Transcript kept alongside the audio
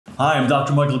Hi, I'm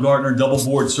Dr. Michael Gartner, double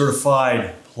board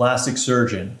certified plastic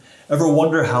surgeon. Ever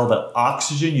wonder how the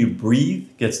oxygen you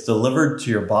breathe gets delivered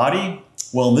to your body?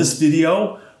 Well, in this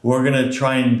video, we're gonna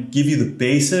try and give you the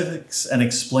basics and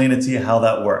explain it to you how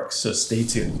that works, so stay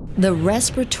tuned. The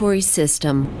respiratory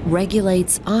system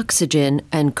regulates oxygen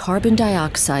and carbon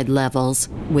dioxide levels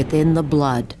within the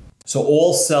blood. So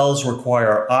all cells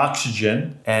require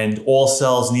oxygen and all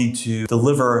cells need to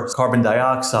deliver carbon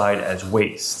dioxide as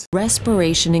waste.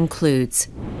 Respiration includes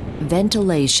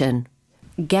ventilation,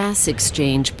 gas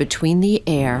exchange between the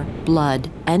air, blood,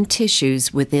 and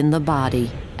tissues within the body,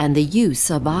 and the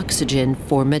use of oxygen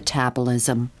for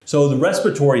metabolism. So the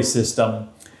respiratory system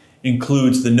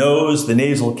includes the nose, the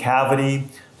nasal cavity,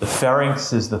 the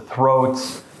pharynx is the throat,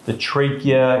 the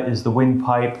trachea is the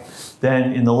windpipe.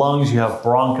 Then in the lungs you have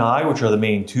bronchi, which are the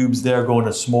main tubes there, going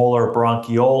to smaller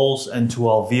bronchioles, and to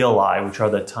alveoli, which are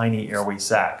the tiny airway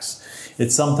sacs.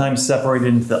 It's sometimes separated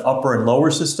into the upper and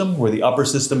lower system, where the upper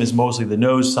system is mostly the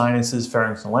nose, sinuses,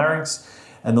 pharynx, and larynx,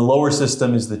 and the lower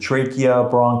system is the trachea,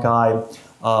 bronchi,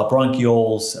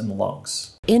 bronchioles, and the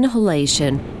lungs.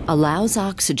 Inhalation allows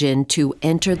oxygen to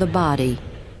enter the body,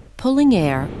 pulling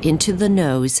air into the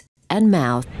nose and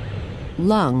mouth,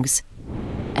 lungs,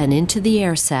 and into the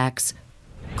air sacs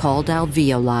called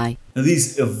alveoli. Now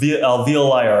these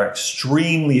alveoli are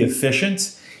extremely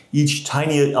efficient. Each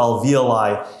tiny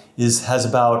alveoli has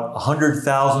about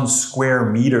 100,000 square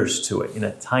meters to it in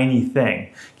a tiny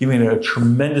thing, giving it a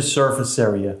tremendous surface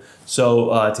area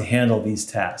to handle these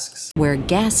tasks. Where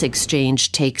gas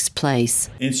exchange takes place.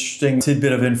 Interesting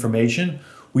tidbit of information.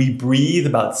 We breathe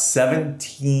about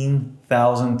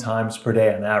 17,000 times per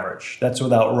day on average. That's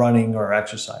without running or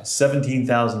exercise,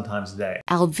 17,000 times a day.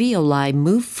 Alveoli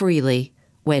move freely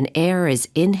when air is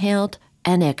inhaled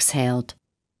and exhaled.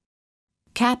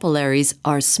 Capillaries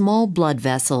are small blood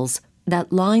vessels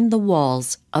that line the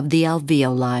walls of the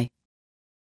alveoli.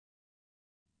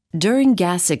 During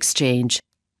gas exchange,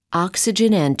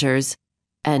 oxygen enters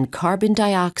and carbon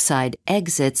dioxide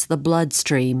exits the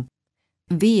bloodstream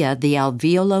via the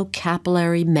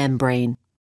alveolo-capillary membrane.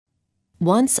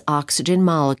 Once oxygen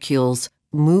molecules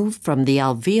move from the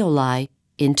alveoli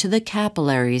into the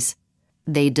capillaries,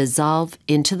 they dissolve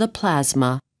into the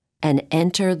plasma and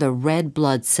enter the red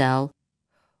blood cell,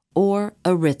 or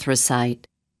erythrocyte.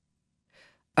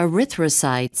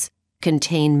 Erythrocytes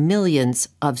contain millions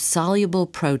of soluble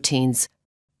proteins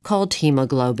called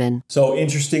hemoglobin. So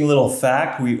interesting little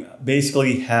fact, we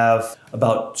basically have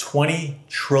about 20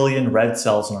 trillion red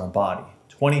cells in our body.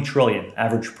 20 trillion,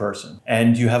 average person.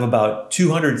 And you have about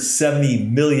 270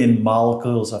 million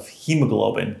molecules of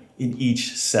hemoglobin in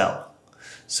each cell.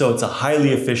 So it's a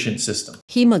highly efficient system.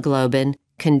 Hemoglobin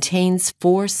contains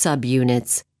 4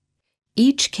 subunits,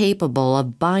 each capable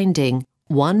of binding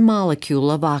one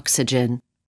molecule of oxygen.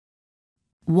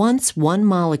 Once one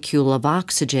molecule of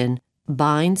oxygen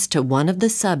binds to one of the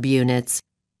subunits,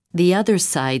 the other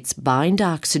sites bind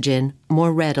oxygen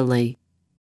more readily.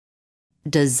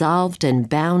 Dissolved and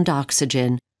bound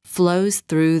oxygen flows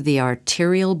through the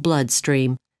arterial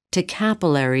bloodstream to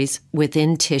capillaries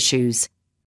within tissues.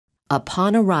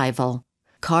 Upon arrival,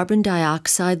 carbon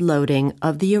dioxide loading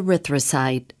of the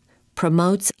erythrocyte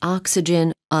promotes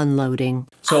oxygen unloading.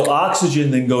 So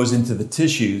oxygen then goes into the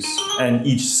tissues and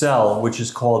each cell, which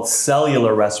is called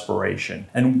cellular respiration.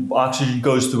 And oxygen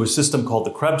goes through a system called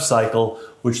the Krebs cycle,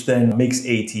 which then makes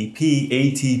ATP.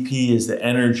 ATP is the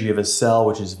energy of a cell,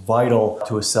 which is vital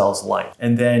to a cell's life.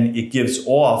 And then it gives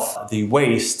off the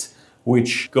waste,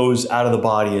 which goes out of the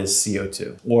body as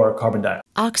CO2 or carbon dioxide.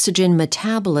 Oxygen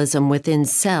metabolism within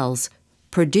cells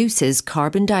produces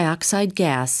carbon dioxide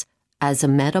gas as a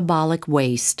metabolic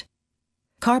waste.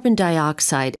 Carbon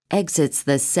dioxide exits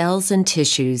the cells and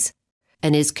tissues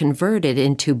and is converted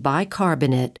into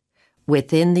bicarbonate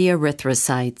within the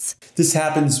erythrocytes. This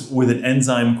happens with an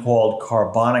enzyme called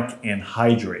carbonic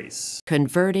anhydrase.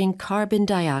 Converting carbon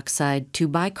dioxide to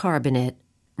bicarbonate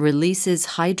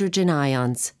releases hydrogen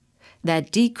ions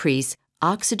that decrease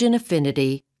oxygen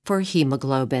affinity for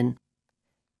hemoglobin,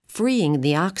 freeing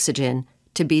the oxygen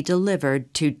to be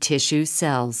delivered to tissue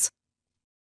cells.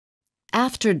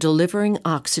 After delivering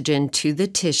oxygen to the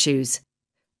tissues,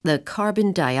 the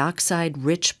carbon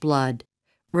dioxide-rich blood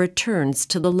returns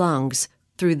to the lungs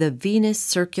through the venous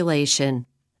circulation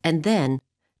and then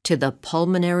to the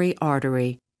pulmonary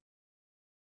artery.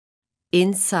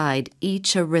 Inside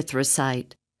each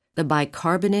erythrocyte, the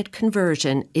bicarbonate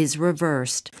conversion is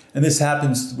reversed. And this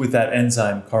happens with that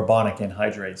enzyme, carbonic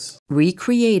anhydrase.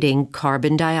 Recreating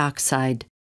carbon dioxide,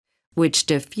 which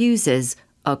diffuses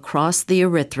across the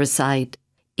erythrocyte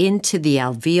into the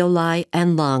alveoli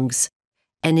and lungs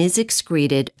and is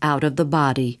excreted out of the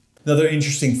body. Another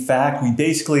interesting fact,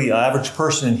 the average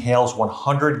person inhales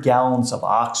 100 gallons of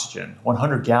oxygen.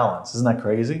 100 gallons, isn't that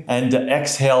crazy? And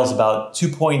exhales about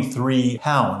 2.3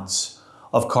 pounds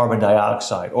of carbon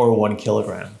dioxide, or 1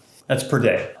 kilogram. That's per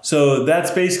day. So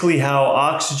that's basically how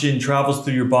oxygen travels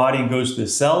through your body and goes to the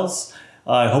cells.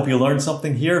 I hope you learned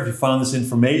something here. If you found this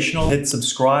informational, hit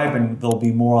subscribe and there'll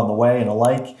be more on the way and a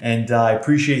like. And I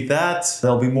appreciate that.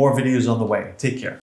 There'll be more videos on the way. Take care.